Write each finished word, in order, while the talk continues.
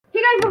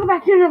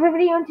back to another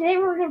video, and today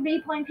we're going to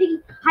be playing Piggy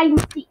Hide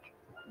and Seek.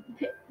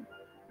 Thank you.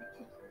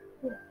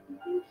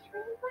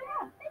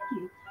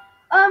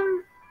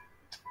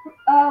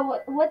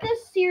 What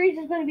this series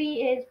is going to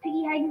be is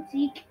Piggy Hide and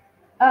Seek.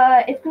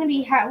 It's going to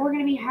be we're going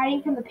to be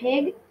hiding from the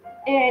pig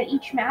in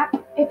each map.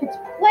 If it's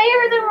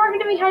player, then we're going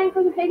to be hiding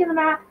from the pig in the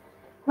map.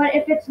 But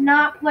if it's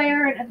not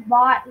player and it's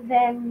bot,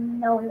 then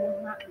no, it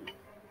will not be.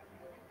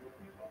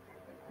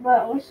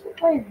 But let's do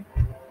player.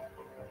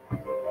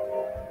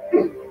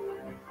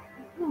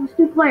 Let's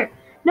do player.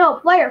 No,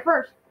 player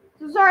first.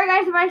 So sorry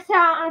guys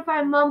if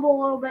I mumble a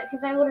little bit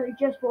because I literally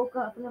just woke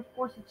up, and of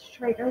course it's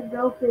Trader.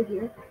 Go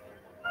figure.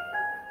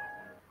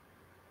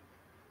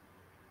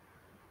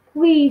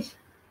 Please.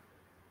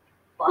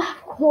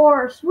 Of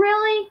course.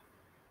 Really?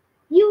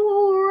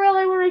 You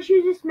really want to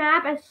choose this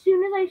map as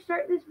soon as I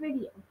start this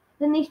video?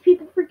 Then these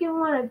people freaking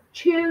want to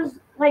choose,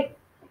 like...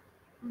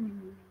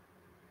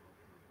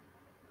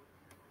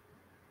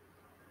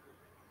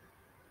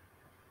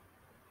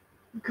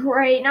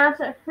 Great, now it's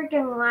a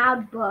freaking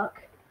loud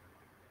book.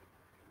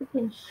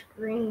 Freaking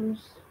screams.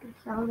 It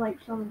sounds like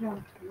someone's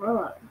gonna throw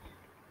up.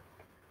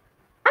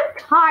 I'm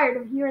tired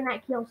of hearing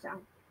that kill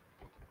sound.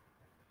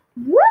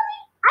 Really?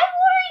 I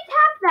literally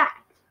tapped that.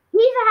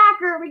 He's a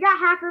hacker. We got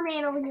Hacker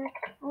Man over here.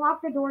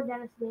 Lock the door,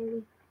 Dennis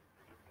Daly.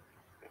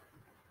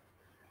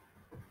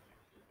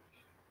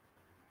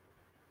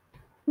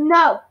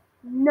 No.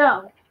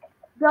 No.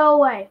 Go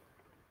away.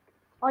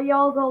 Oh,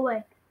 y'all go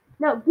away.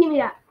 No, give me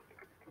that.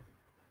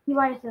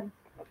 TYSM.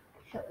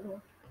 Shut the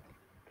door.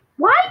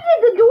 Why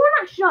did the door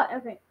not shut?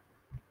 Okay.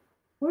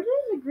 Where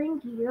does the green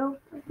key go?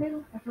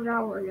 I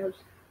forgot where it goes.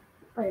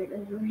 Oh, it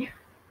is over here.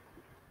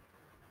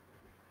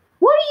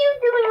 What are you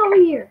doing over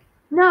here?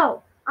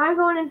 No, I'm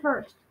going in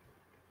first.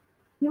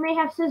 You may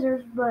have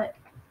scissors, but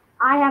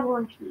I have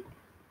one key.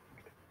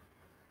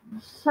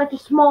 It's such a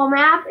small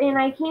map, and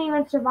I can't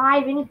even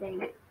survive anything.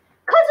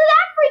 Because of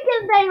that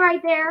freaking thing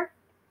right there.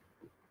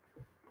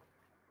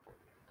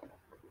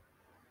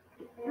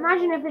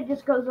 Imagine if it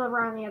just goes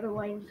around the other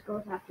way and just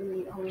goes after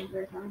me the whole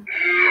entire time.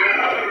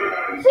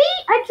 See?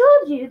 I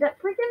told you, that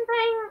freaking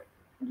thing,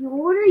 you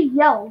literally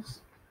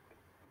yells.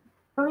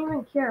 I don't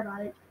even care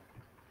about it.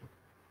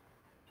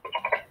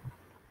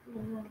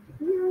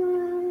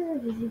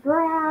 Easy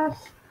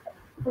grass.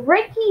 The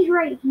red key's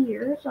right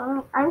here, so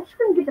I'm just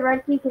going to get the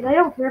red key because I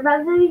don't care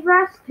about Ziggy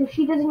grass because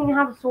she doesn't even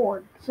have a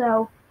sword.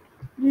 So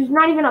there's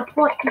not even a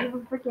point to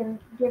even freaking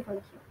give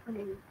her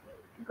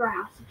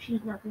grass if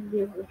she's not going to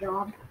do her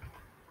job.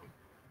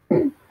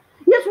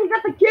 Yes, we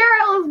got the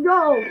carrot. Let's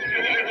go.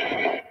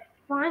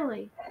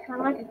 Finally,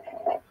 sound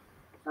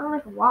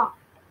like a rock.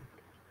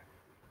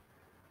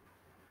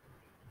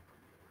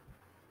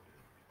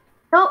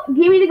 Oh,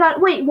 give me the gun.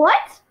 Wait,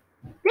 what?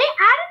 They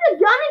added the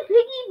gun in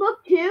Piggy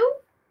Book 2?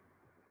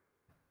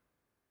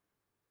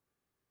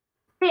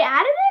 They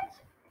added it?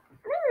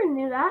 I never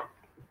knew that.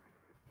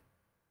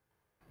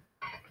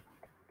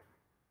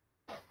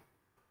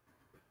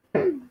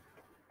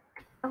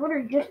 I would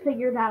have just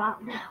figured that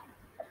out now.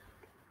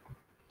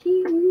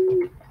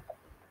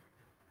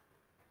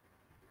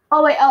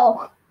 Oh, wait,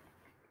 oh.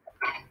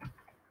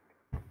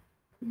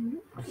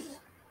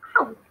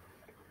 Ow.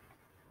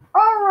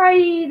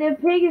 Alrighty, the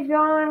pig is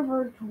gone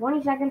for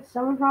 20 seconds.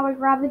 Someone probably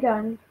grabbed the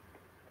gun.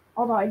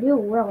 Although I do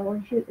really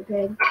want to shoot the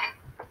pig.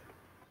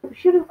 We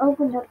should have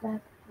opened up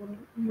that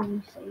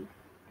mini safe.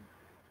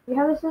 You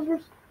have the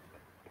scissors?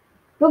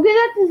 Go get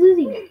that to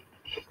Zizzy.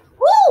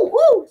 Ooh!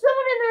 Ooh!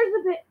 Someone in there is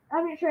the pig.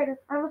 I mean, Trader.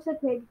 I almost said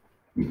pig.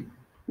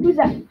 Who's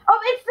that? Oh,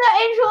 it's the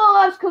Angela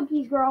Loves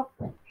Cookies girl.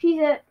 She's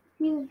a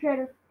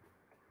traitor.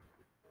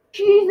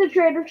 She's a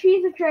traitor.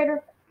 She's a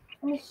traitor.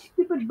 I'm a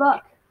stupid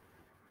buck.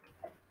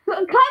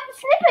 Cut the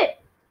snippet.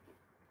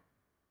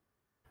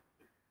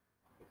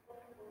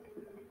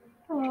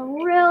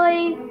 Oh,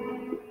 really? You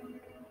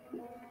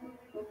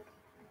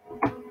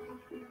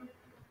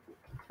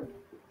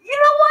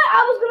know what?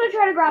 I was gonna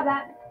try to grab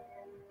that.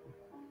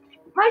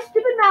 My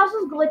stupid mouse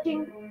is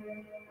glitching.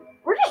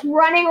 We're just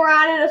running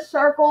around in a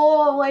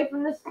circle away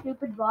from this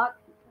stupid buck.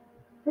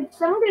 Did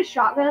someone get a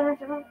shotgun or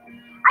something?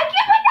 I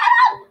can't pick that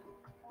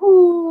up!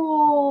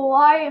 Ooh,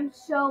 I am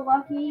so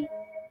lucky.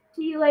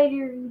 See you later,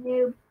 you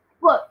noob.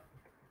 Look,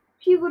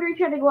 she literally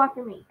tried to go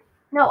after me.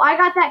 No, I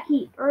got that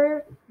key.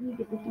 Or you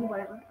get the key,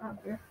 whatever. I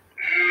don't care.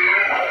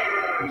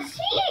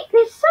 See?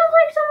 This sounds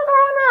like someone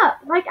growing up.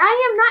 Like,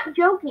 I am not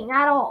joking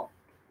at all.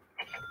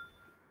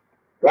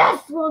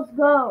 Yes, let's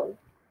go.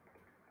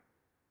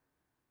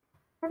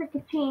 Got a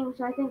ka-ching,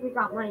 so I think we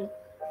got money.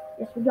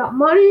 Yes, we got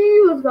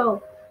money. Let's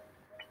go.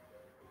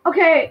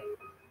 Okay.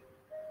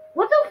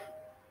 What the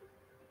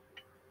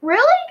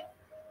really?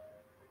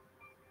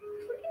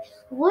 Freaking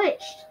just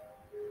glitched.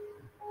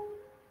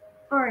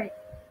 Alright.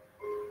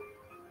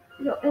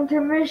 Go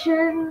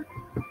intermission.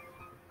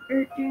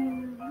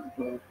 13,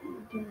 14,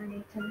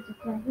 15,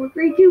 16, 4,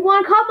 3, 2,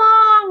 1. Come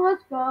on,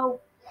 let's go.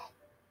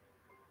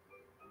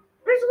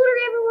 There's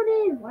literally everyone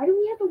in. Why do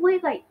we have to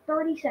wait like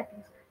 30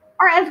 seconds?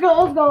 Alright, let's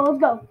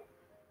go.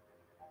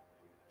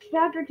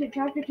 Chapter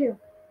 2.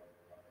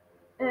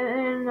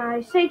 and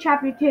I say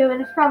chapter 2,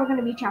 and it's probably going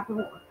to be chapter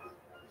 1.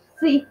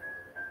 See,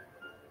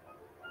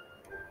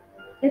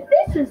 if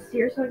this is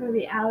seriously going to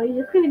be Allie,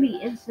 it's going to be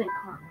instant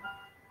karma.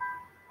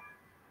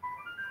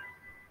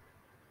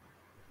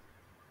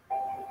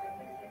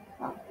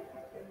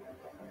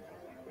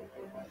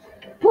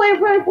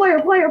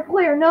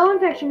 Player. No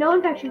infection. Oh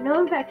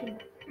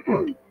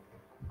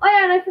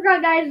yeah, and I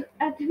forgot, guys,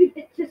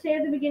 to say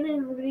at the beginning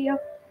of the video,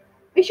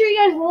 make sure you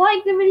guys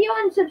like the video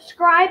and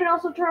subscribe, and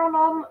also turn on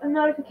all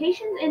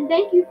notifications. And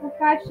thank you for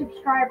 5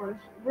 subscribers.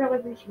 Really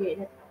appreciate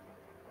it.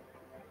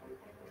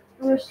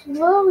 We're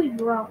slowly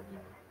growing.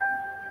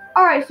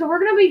 Alright, so we're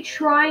going to be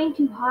trying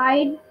to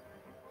hide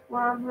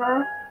from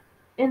her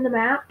in the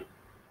map.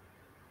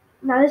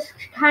 Now this is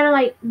kind of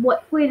like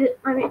what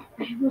I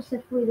almost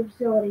said Fleet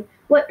Facility.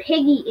 What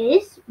Piggy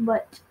is,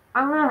 but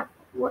I'm not.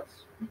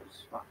 What's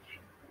spot?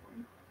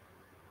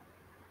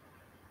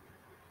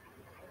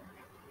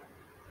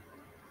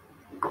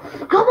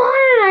 Come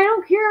on! I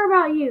don't care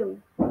about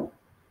you,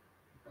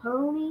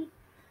 Pony.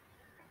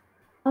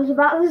 I was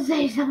about to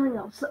say something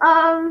else.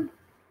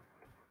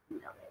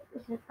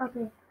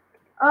 Okay.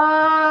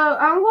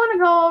 I'm going to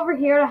go over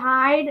here to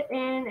hide,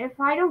 and if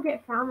I don't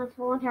get found this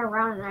whole entire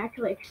round and I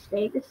actually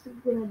escape, this is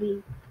going to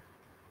be...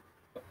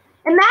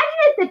 Imagine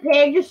if the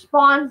pig just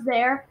spawns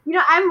there. You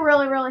know, I'm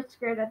really, really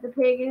scared that the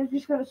pig is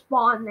just going to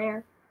spawn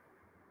there.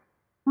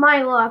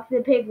 My luck,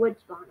 the pig would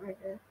spawn right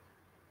there.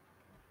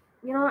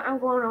 You know what? I'm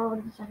going over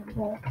to the second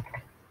hole.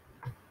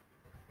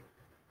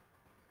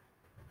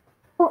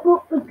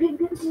 Oh, the pig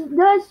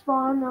does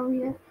spawn over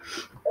here.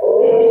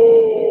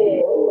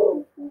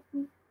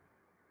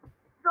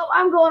 So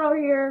I'm going over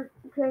here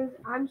because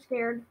I'm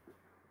scared.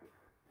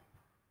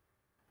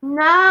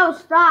 No,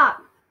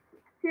 stop.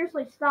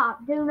 Seriously,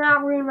 stop. Do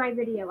not ruin my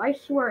video. I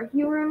swear, if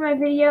you ruin my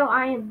video,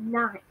 I am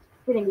not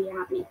going to be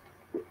happy.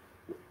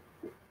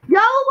 Go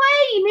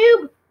away,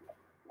 noob!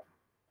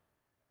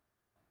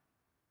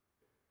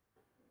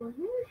 Well,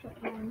 you're in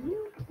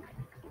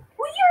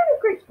a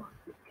great spot.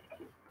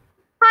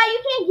 Hi, you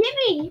can't get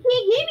me. You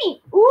can't get me.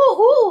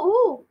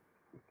 Ooh.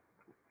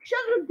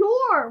 Shut the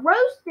door.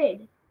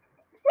 Roasted.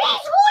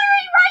 He's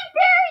literally right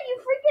there, you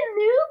freaking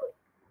noob.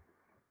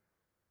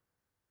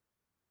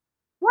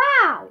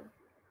 Wow.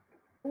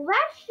 Well,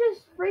 that's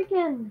just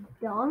freaking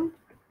dumb.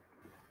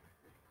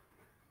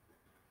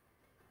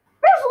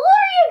 There's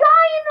literally a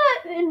guy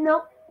in the...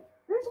 Nope.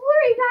 There's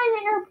literally a guy in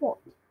the airport.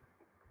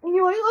 And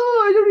you're like,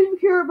 oh, I don't even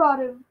care about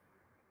him.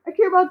 I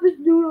care about this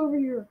dude over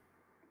here.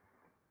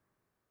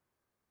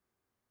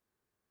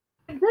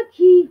 The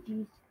key,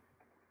 jeez.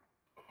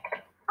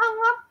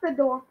 Unlock the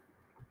door.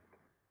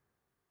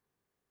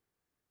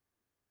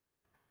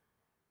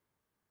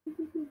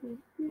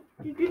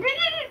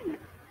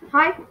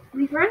 Hi,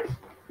 we friends?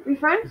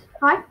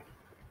 Hi.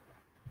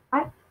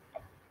 No!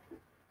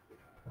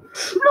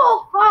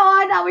 Oh,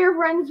 I thought we were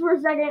friends for a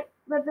second,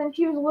 but then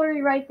she was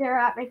literally right there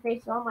at my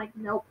face, so I'm like,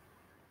 nope.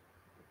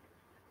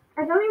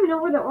 I don't even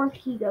know where the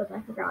orange key goes,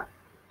 I forgot.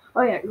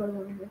 Oh yeah, it goes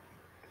over here.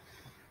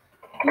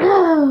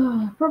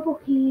 Purple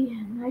key,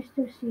 nice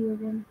to see you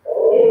again.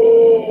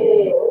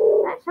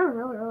 That sounded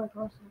really, really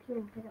close. I can't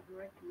even pick up the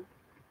right key.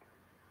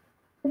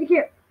 Get the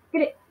carrot.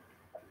 Get it.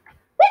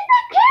 Get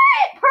the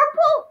carrot!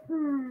 Purple!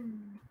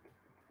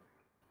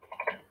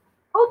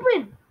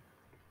 Open!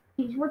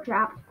 Jeez, we're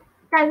trapped.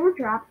 Guys, we're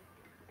trapped.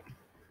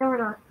 No, we're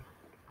not.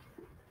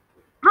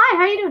 Hi,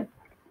 how you doing?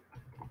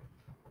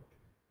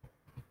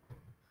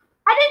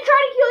 I didn't try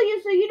to kill you,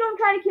 so you don't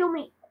try to kill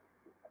me.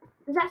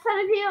 Does that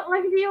sound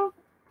like a deal?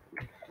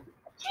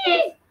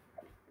 Jeez!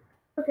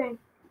 Okay.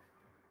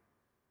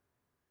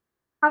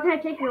 How can I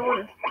take your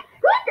order?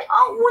 What?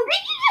 Oh,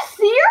 did you just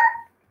see her?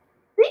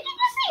 Did you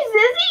just see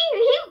Zizzy?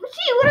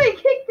 She literally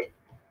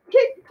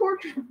kicked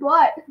Torch's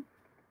butt.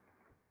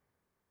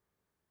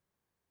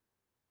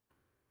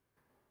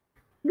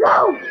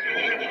 Go!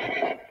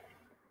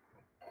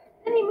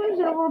 Then he moves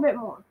it a little bit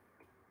more.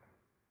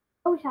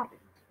 Always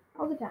happens.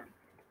 All the time.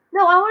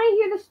 No, I want to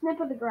hear the snip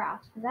of the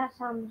grass, because that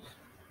sounds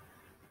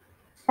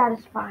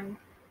satisfying.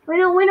 Wait,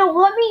 no,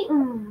 let me...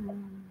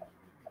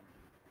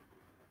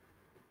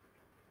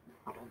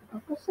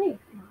 Purple safe.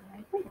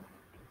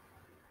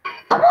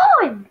 Come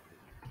on!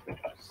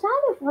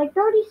 Silent for like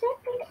 30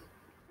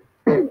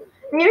 seconds.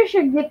 Maybe I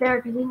should get there,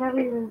 because he never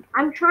even...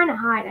 I'm trying to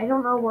hide. I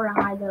don't know where to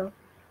hide, though.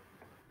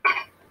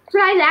 So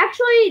guys,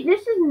 actually,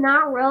 this is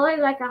not really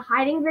like a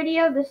hiding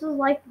video. This is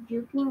like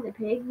juking the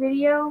pig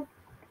video.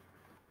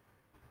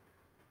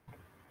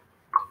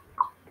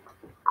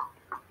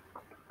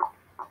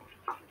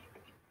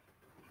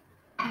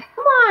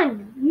 Come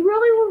on! You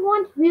really would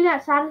want to do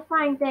that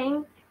satisfying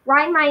thing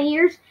right in my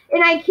ears,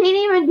 and I can't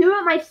even do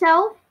it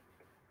myself?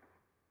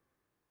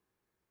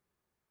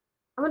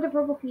 I want the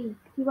purple key.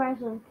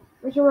 TYSM.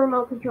 There's a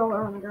remote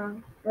controller on the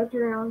ground. Go to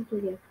your own to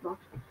the Xbox.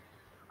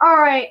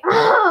 Alright.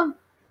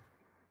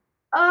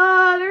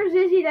 There's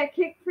Izzy that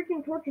kicked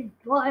freaking Torch's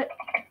butt.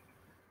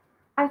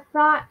 I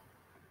thought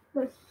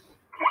this...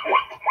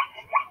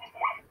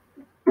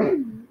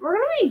 We're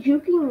gonna be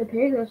juking the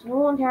pig this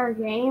whole entire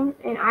game,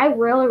 and I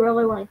really,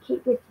 really want to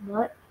kick its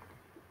butt.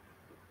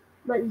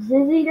 But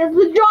Zizzy does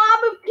the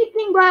job of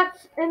kicking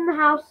butts in the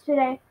house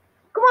today.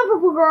 Come on,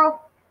 purple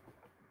girl.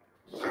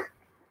 I'm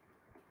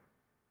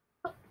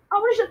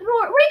gonna shut the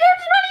door. Wait,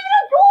 there's not even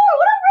a door.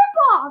 What a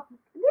ripoff!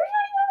 There's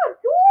not even a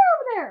door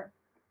over there.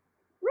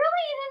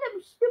 Really? And then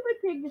the stupid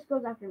pig just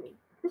goes after me.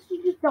 This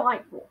is just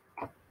delightful.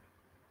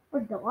 A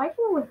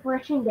delightful,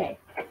 refreshing day.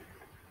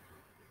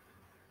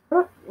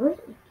 Where's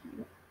it?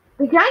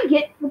 Can I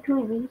get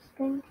between these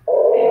things?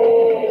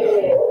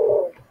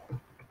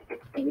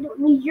 We don't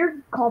need your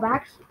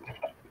callbacks.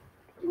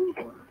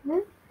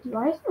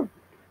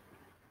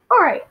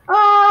 Alright,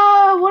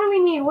 what do we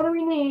need? We're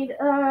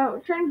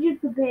trying to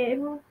juke the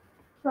pig.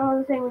 That's all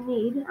the thing we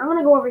need. I'm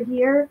gonna go over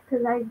here,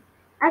 because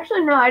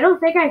actually, no, I don't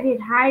think I can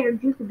hide or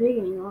juke the pig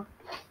anymore.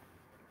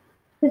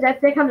 Because I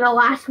think I'm the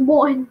last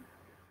one.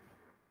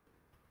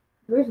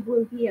 There's a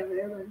blue key over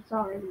there, but it's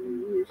already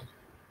been used.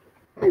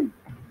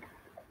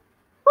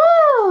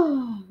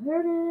 Oh,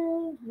 there it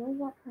is. There's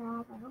that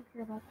crab. I don't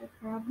care about this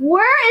crab.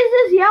 Where is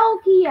this yellow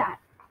key at?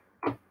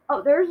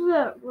 Oh, there's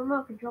the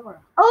remote controller.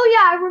 Oh,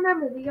 yeah, I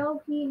remember. The yellow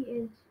key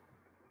is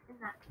in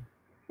that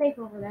safe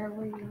over there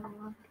where you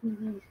unlock the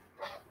TVs.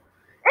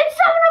 And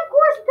someone, of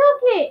course,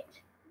 took it!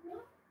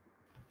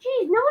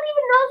 Jeez, no one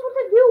even knows what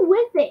to do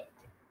with it.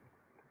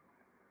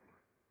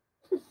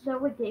 This is so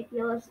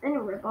ridiculous and a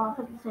ripoff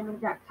at the same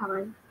exact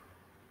time.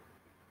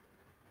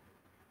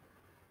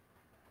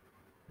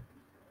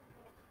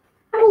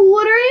 I'm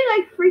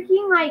literally,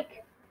 freaking,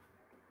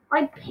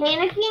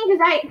 panicking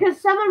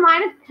because someone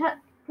might have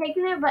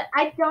taken it, but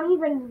I don't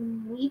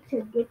even need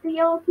to get the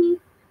yellow key.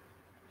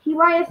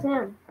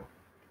 TYSM.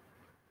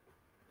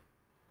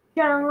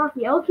 Gotta unlock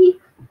the yellow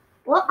key.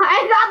 Well,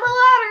 I got the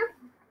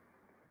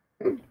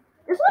ladder.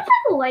 This looks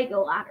like a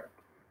Lego ladder.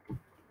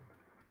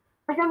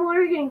 I'm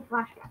literally getting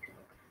flashbacks.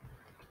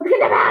 Look at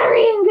the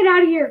battery and get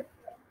out of here.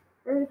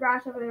 There's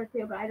grass over there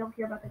too, but I don't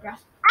care about the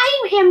grass.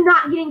 I am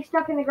not getting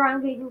stuck in the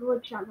ground getting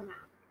glitched on the map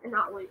and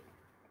not winning.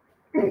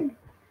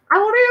 I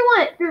literally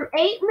went through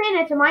 8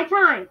 minutes of my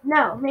time.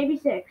 No, maybe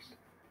 6.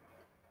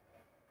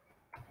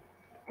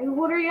 I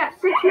literally got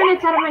 6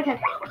 minutes out of my time.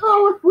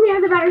 Oh, we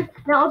have the batteries.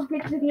 Now let's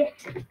get to the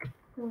exit.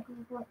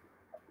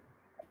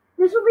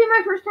 This will be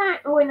my first time.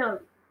 Oh, wait, no.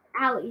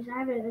 Alleys. I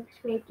haven't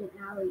escaped in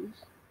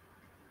alleys.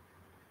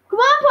 Come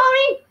on,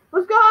 Pony!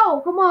 Let's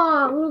go! Come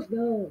on, let's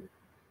go.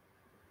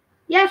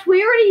 Yes,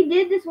 we already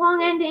did this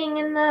long ending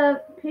in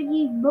the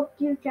Piggy Book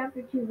 2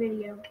 Chapter 2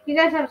 video. If you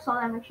guys haven't saw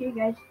that, make sure you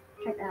guys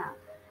check that out.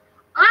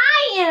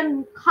 I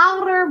am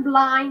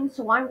colorblind,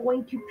 so I'm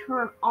going to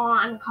turn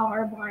on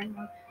colorblind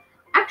mode.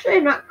 Actually,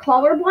 I'm not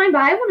colorblind,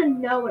 but I want to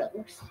know what it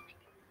looks like.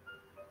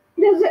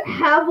 Does it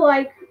have,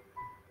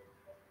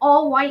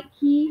 all white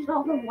keys,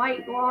 all the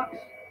white blocks?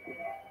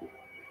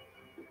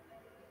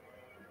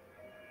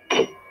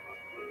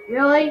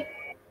 Really?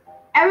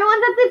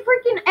 Everyone's at the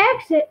freaking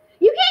exit.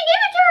 You can't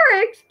give it to her!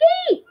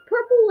 Escape!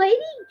 Purple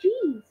lady?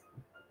 Jeez.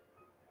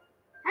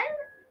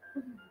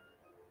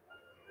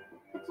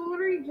 It's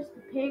literally just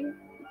the pig.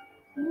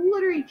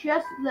 Literally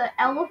just the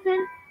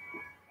elephant.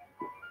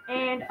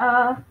 And,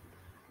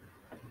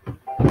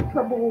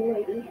 purple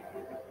lady.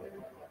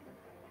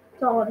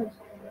 That's all it is.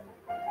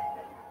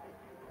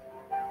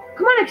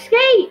 Come on,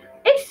 escape!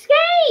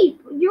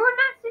 Escape! You're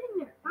not sitting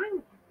there.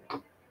 Finally.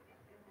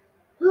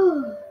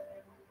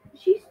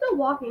 She's still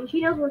walking.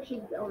 She knows where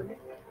she's going.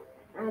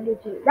 I do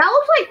too. That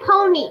looks like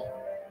Pony.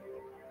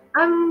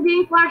 I'm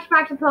getting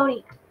flashbacks of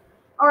Pony.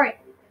 Alright.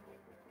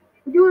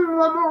 We're doing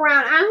one more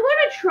round. I'm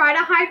going to try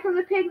to hide from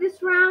the pig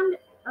this round.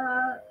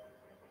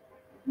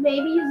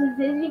 Maybe use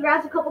the Zizzy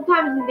grass a couple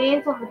times and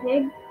dance on the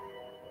pig.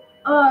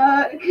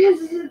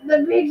 Because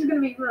the pig's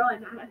going to be really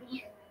mad at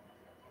me.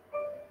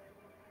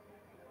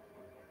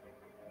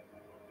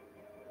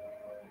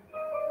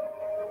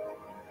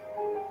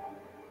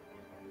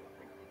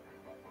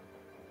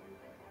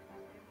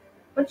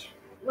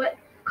 What?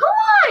 Come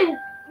on!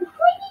 The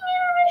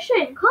freaking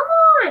intermission! Come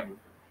on!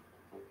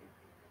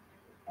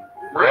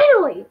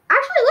 Finally!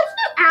 Actually, let's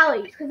do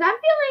alleys, because I'm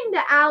feeling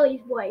the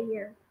alleys way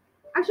here.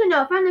 Actually,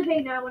 no, if I'm the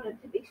pig now, I want to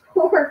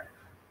explore.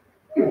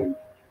 Because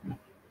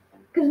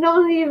no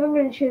one's even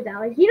going to choose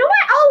alleys. You know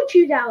what? I'll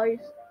choose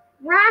alleys.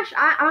 Rash,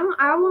 I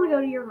want to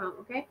go to your home,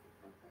 okay?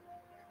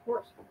 Of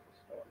course.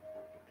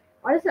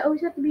 Why does it always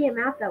have to be a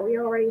map that we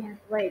already have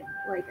played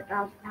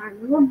 1,000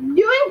 times? We're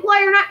doing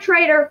player, not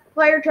trader.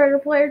 Player, trader,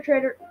 player,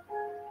 trader.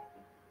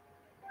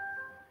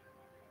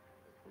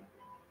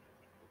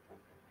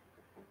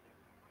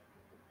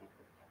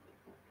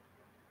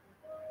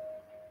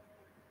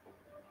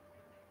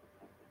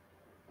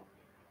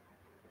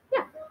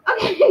 Yeah.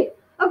 Okay.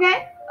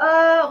 Okay.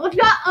 Let's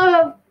go.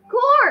 Of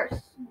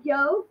course.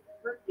 Yo,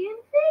 freaking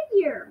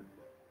figure.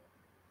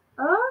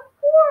 Of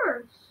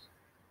course.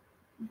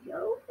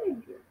 Go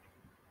figure.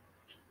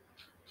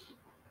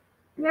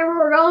 Remember,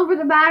 we're going for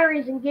the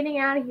batteries and getting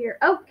out of here.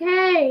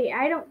 Okay,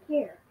 I don't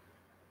care.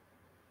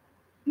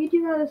 You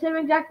two have the same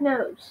exact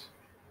notes.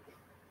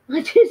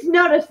 I just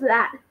noticed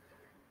that.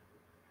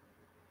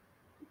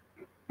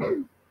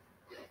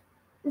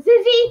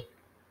 Zizzy,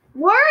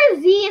 where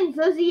is Z and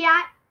Zizzy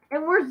at?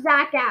 And where's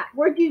Zach at?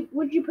 Where'd you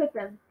put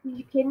them? Did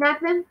you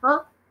kidnap them?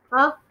 Huh?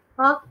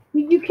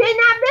 Did you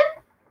kidnap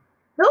them?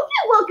 Don't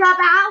you look up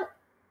out!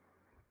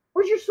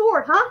 Where's your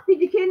sword, huh? Did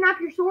you kidnap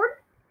your sword?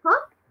 Huh?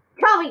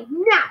 Tell me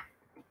now!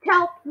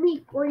 Tell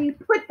me where you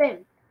put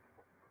them!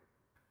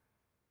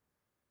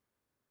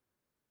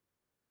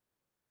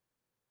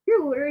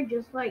 You're literally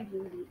just like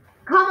Zizzy.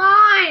 Come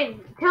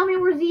on! Tell me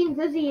where Z and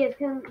Zizzy is.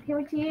 Can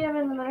we see them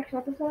in the next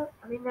episode?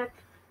 I mean,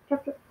 next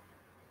chapter.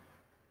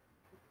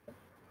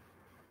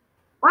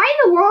 Why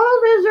in the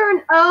world is there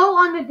an O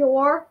on the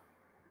door?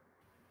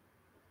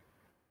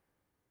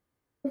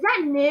 Is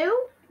that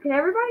new? Can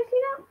everybody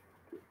see that?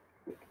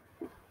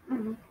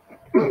 Mm-hmm.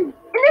 And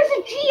there's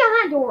a G on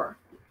that door.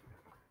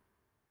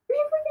 There's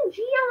a freaking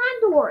G on that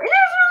door. And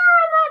there's an R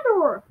on that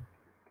door.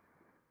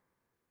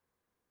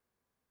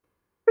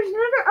 There's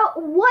another. Oh,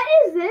 what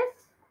is this?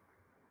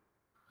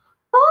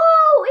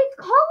 Oh, it's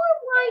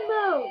colorblind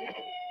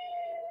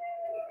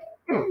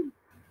mode.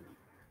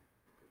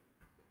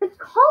 It's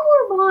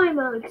colorblind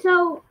mode.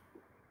 So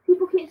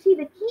people can't see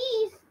the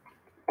keys.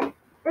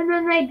 And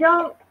then they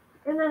don't.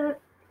 And then.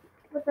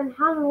 But then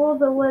how in the world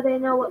will they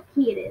know what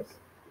key it is?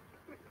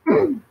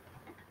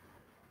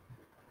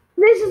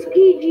 This is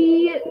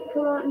PG.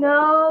 Come on.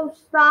 No,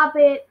 stop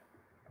it.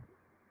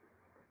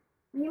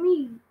 Give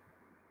me.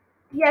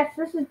 Yes,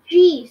 this is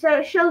G. So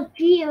it shows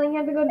G, and then you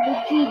have to go to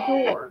the G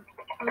door.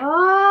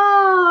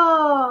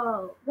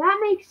 Oh, that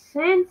makes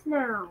sense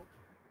now.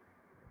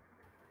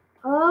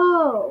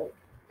 Oh.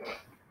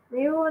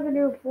 Maybe we'll have to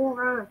do a full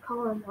round of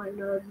colorblind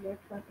mode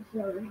next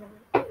episode.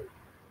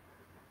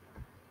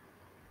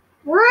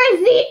 Where is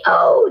the.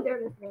 Oh, there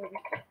it is. There it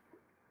is.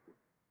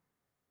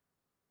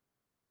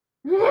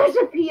 There's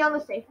a P on the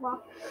safe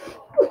lock.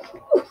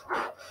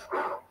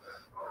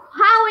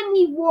 How in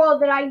the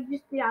world did I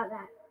just get out of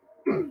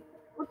that?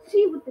 Let's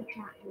see what the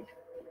chat is.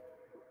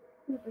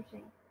 What they're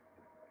saying.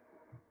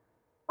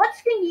 What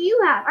skin do you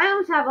have? I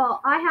almost have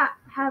all. I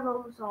have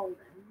almost all of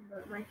them,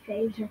 but my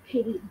faves are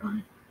Kitty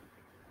Bun.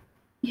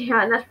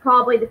 Yeah, and that's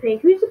probably the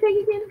pig. Who's the pig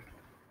again?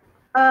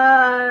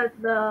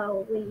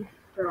 The leaf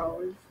girl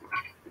is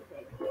the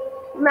pig.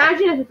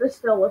 Imagine if this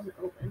still wasn't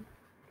open.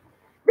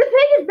 The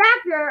pig is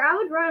back there. I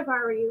would run if I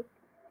were you.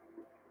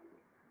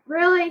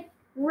 Really?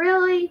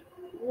 Really?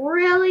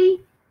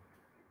 Really?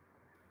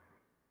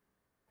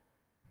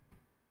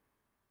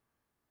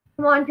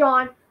 Come on,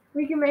 John.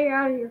 We can make it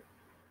out of here.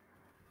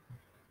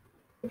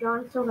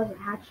 John still hasn't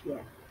hatched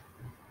yet.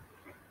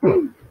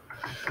 I'm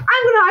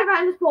gonna hide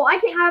behind this pole. I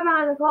can't hide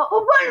behind the pole.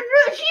 Oh, but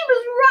she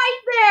was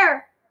right there.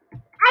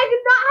 I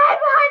could not hide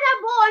behind that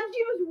pole, and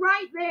she was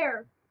right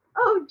there.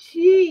 Oh,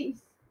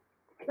 jeez.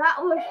 That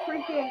was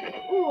freaking.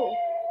 Ooh.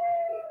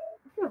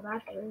 I feel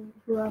bad for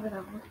whoever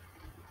that was.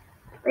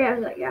 Oh, yeah, it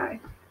was that guy.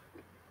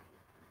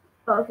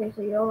 Oh, okay,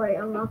 so you already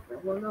unlocked the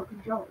remote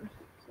controllers.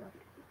 So.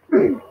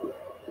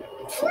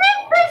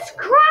 Snip this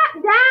crap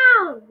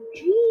down!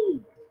 Jeez.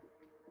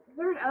 Is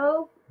there an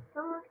O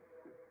somewhere?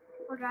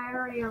 Or did I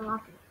already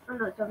unlock it? Oh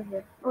no, it's over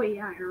here. Oh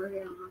yeah, I already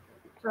unlocked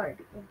it. Sorry.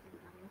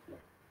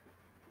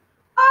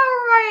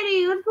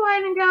 Alrighty, let's go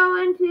ahead and go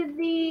into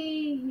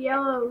the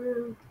yellow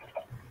room.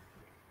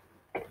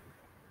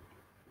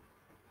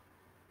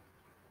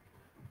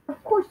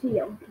 Of course the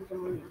yellow is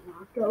already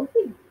unlocked. Go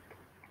figure.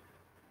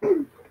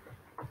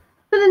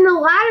 So then the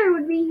ladder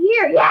would be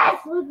here.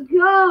 Yes, let's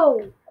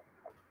go.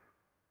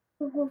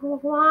 Come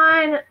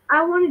on.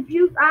 I want to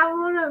juke. I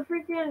want to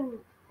freaking,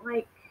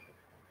 like.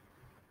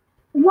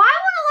 Why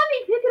won't it let me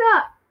pick it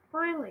up?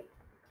 Finally.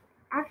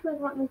 Actually,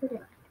 let me pick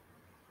it up.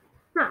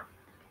 Huh.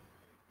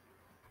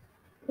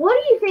 What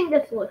do you think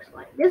this looks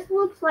like? This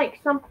looks like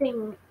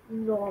something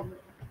normal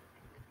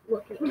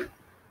looking.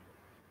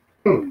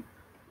 If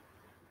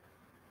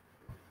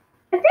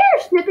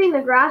they're snipping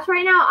the grass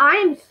right now,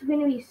 I'm going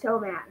to be so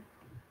mad.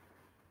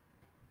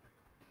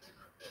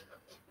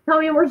 Tell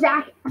me where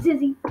Zach,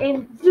 Zizzy,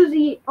 and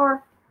Susie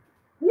are.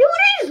 You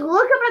literally just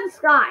look up at the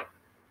sky.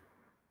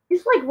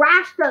 Just like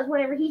Rash does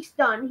whenever he's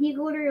stunned. He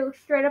literally looks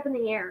straight up in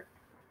the air.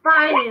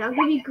 Fine, I'll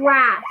give you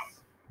grass.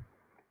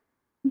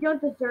 You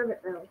don't deserve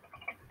it, though.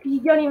 Because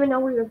you don't even know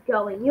where you're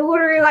going. You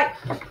literally like...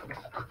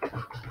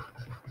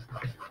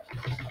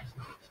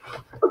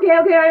 Okay,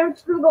 I'm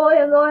just going to go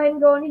ahead and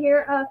go in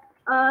here.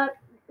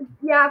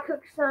 Yeah,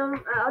 cook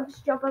some. I'll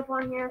just jump up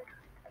on here.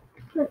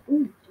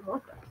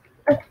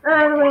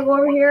 I'm gonna go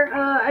over here.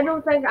 I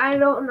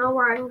don't know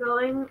where I'm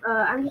going.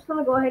 I'm just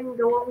gonna go ahead and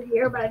go over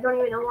here, but I don't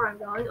even know where I'm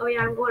going. Oh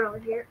yeah, I'm going over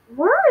here.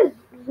 Where is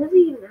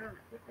Zizzy even at?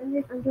 I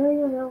don't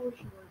even know where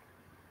she went.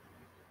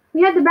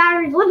 We have the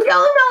batteries. Let's go!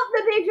 No,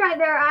 the pig's right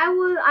there.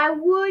 I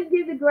would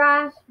give the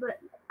grass, but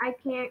I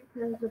can't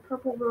because the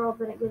purple girl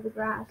didn't give the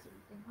grass.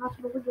 It's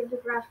impossible to give the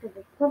grass because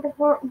the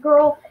purple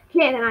girl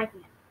can and I can't.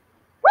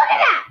 Look at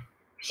that!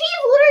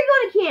 She's literally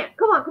going to camp.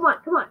 Come on.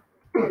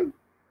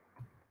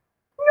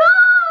 No!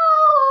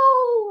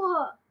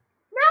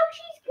 Now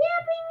she's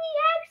camping the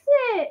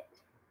exit!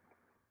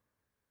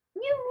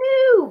 You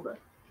noob!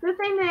 Good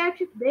thing the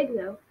exit's big,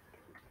 though.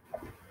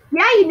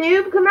 Yeah, you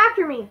noob. Come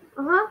after me.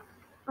 Yeah.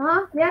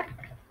 I'm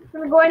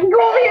gonna go ahead and go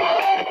over here.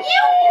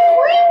 You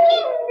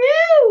freaking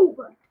noob!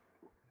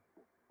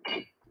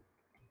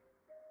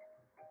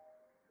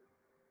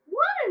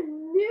 What a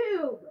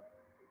noob!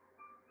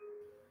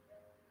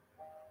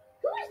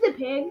 Who's the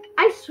pig?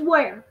 I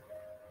swear.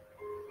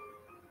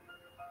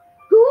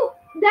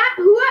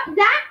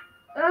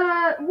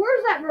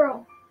 Where's that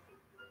girl?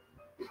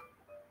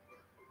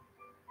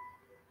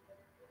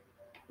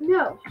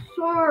 No,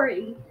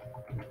 sorry.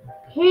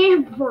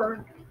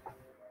 Hamburg.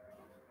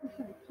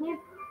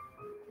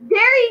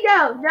 There you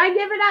go. Did I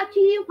give it out to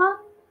you, huh?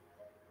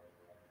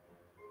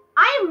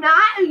 I am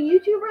not a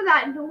YouTuber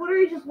that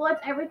literally just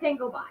lets everything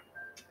go by.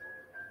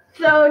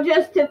 So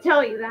just to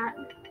tell you that,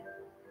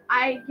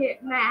 I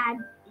get mad.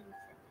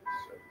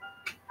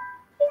 Just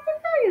to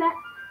tell you that.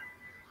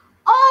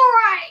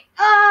 Alright,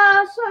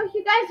 so if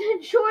you guys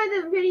enjoy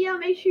the video,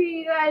 make sure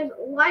you guys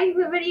like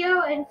the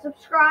video and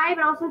subscribe,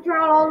 and also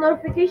turn on all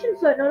notifications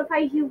so it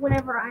notifies you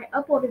whenever I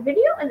upload a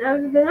video. And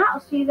other than that, I'll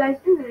see you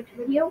guys in the next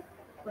video.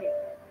 Wait.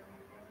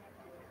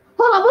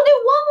 Hold on, we'll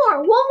do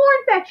one more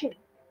infection.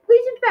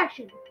 Please,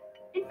 infection.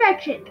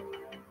 Infection.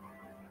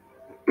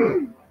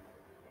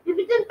 If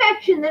it's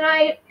infection,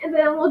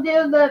 then we'll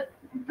do the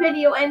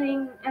video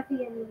ending at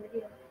the end of the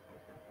video.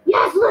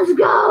 Yes, let's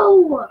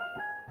go!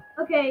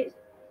 Okay.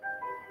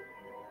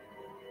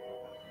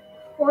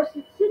 Of course,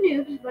 it's the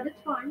noobs, but it's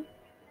fine.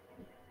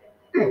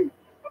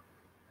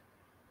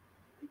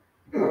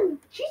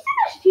 She said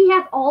that she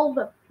has all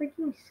the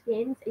freaking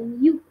skins,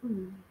 and you.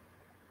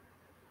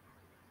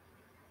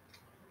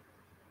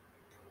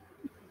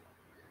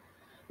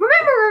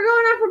 Remember, we're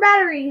going out for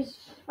batteries.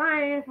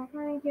 Fine, if I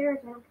find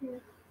carrots, I don't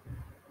care.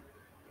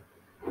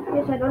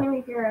 Yes, I don't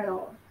even care at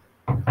all.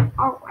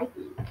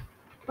 Alrighty.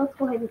 Let's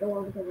go ahead and go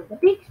over to the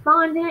big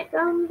spawn that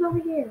comes over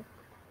here.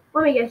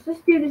 Let me guess,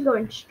 this dude is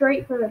going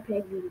straight for the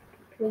piggy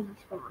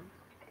spawn.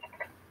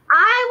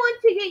 I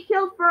want to get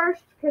killed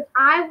first because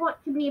I want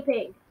to be a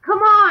pig.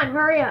 Come on,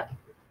 hurry up.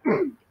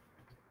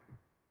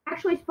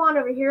 Actually spawned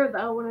over here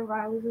though whenever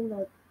I was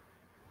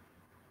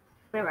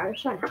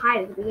trying to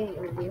hide at the beginning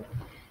of the video.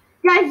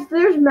 Guys,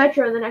 there's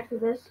Metro in the next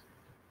of this.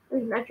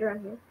 There's Metro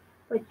in here.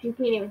 But you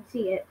can't even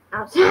see it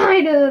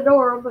outside of the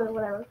door, but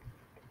whatever.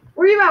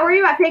 Where you at? Where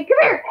you at, pig? Come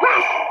here!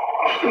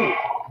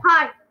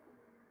 Hi.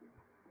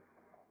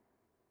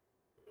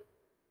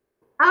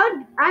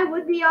 I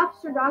would be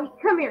Officer Doggy.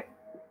 Come here.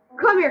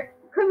 Come here.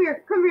 Come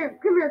here. Come here.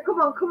 Come here.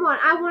 Come on. Come on.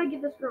 I want to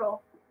get this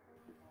girl.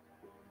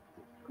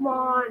 Come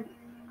on.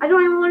 I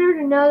don't even want her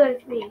to know that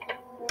it's me.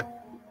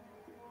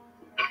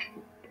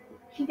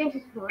 She thinks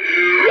it's fun.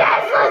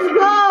 Yes, let's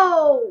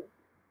go!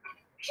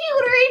 She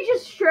literally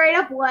just straight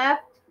up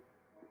left.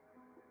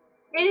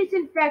 And it's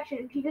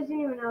infection. She doesn't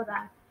even know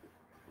that.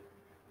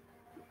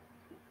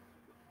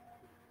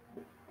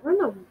 I don't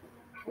know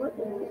what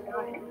this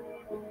guy is.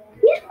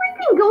 He's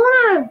freaking going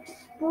on a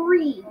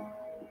spree.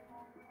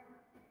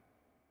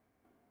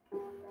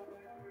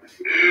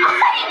 I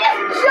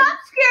just jump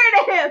scared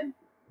him.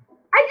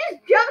 I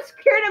just jump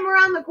scared him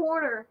around the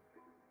corner.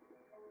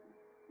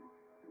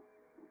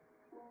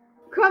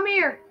 Come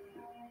here.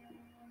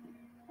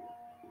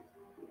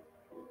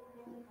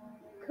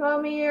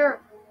 Come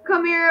here.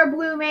 Come here,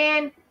 blue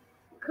man.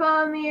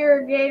 Come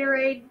here,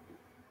 Gatorade.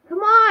 Come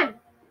on.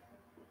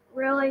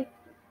 Really?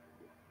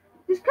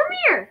 Just come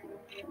here.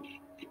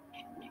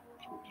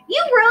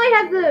 You really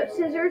have the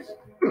scissors?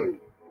 You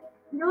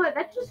know what?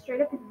 That's just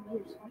straight up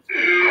abuse.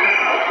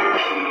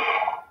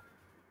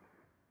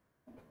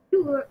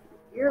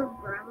 Your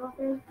grandma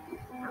thing?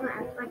 I'm gonna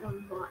act like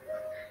I'm a bot.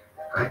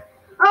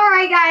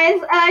 Alright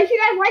guys, if you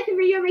guys like the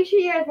video, make sure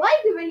you guys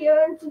like the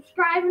video and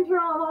subscribe and turn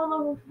on all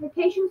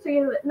notifications so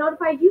you'll get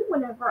notified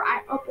whenever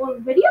I upload a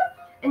video.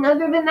 And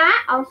other than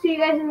that, I'll see you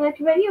guys in the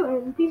next video,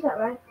 and peace out,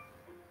 guys.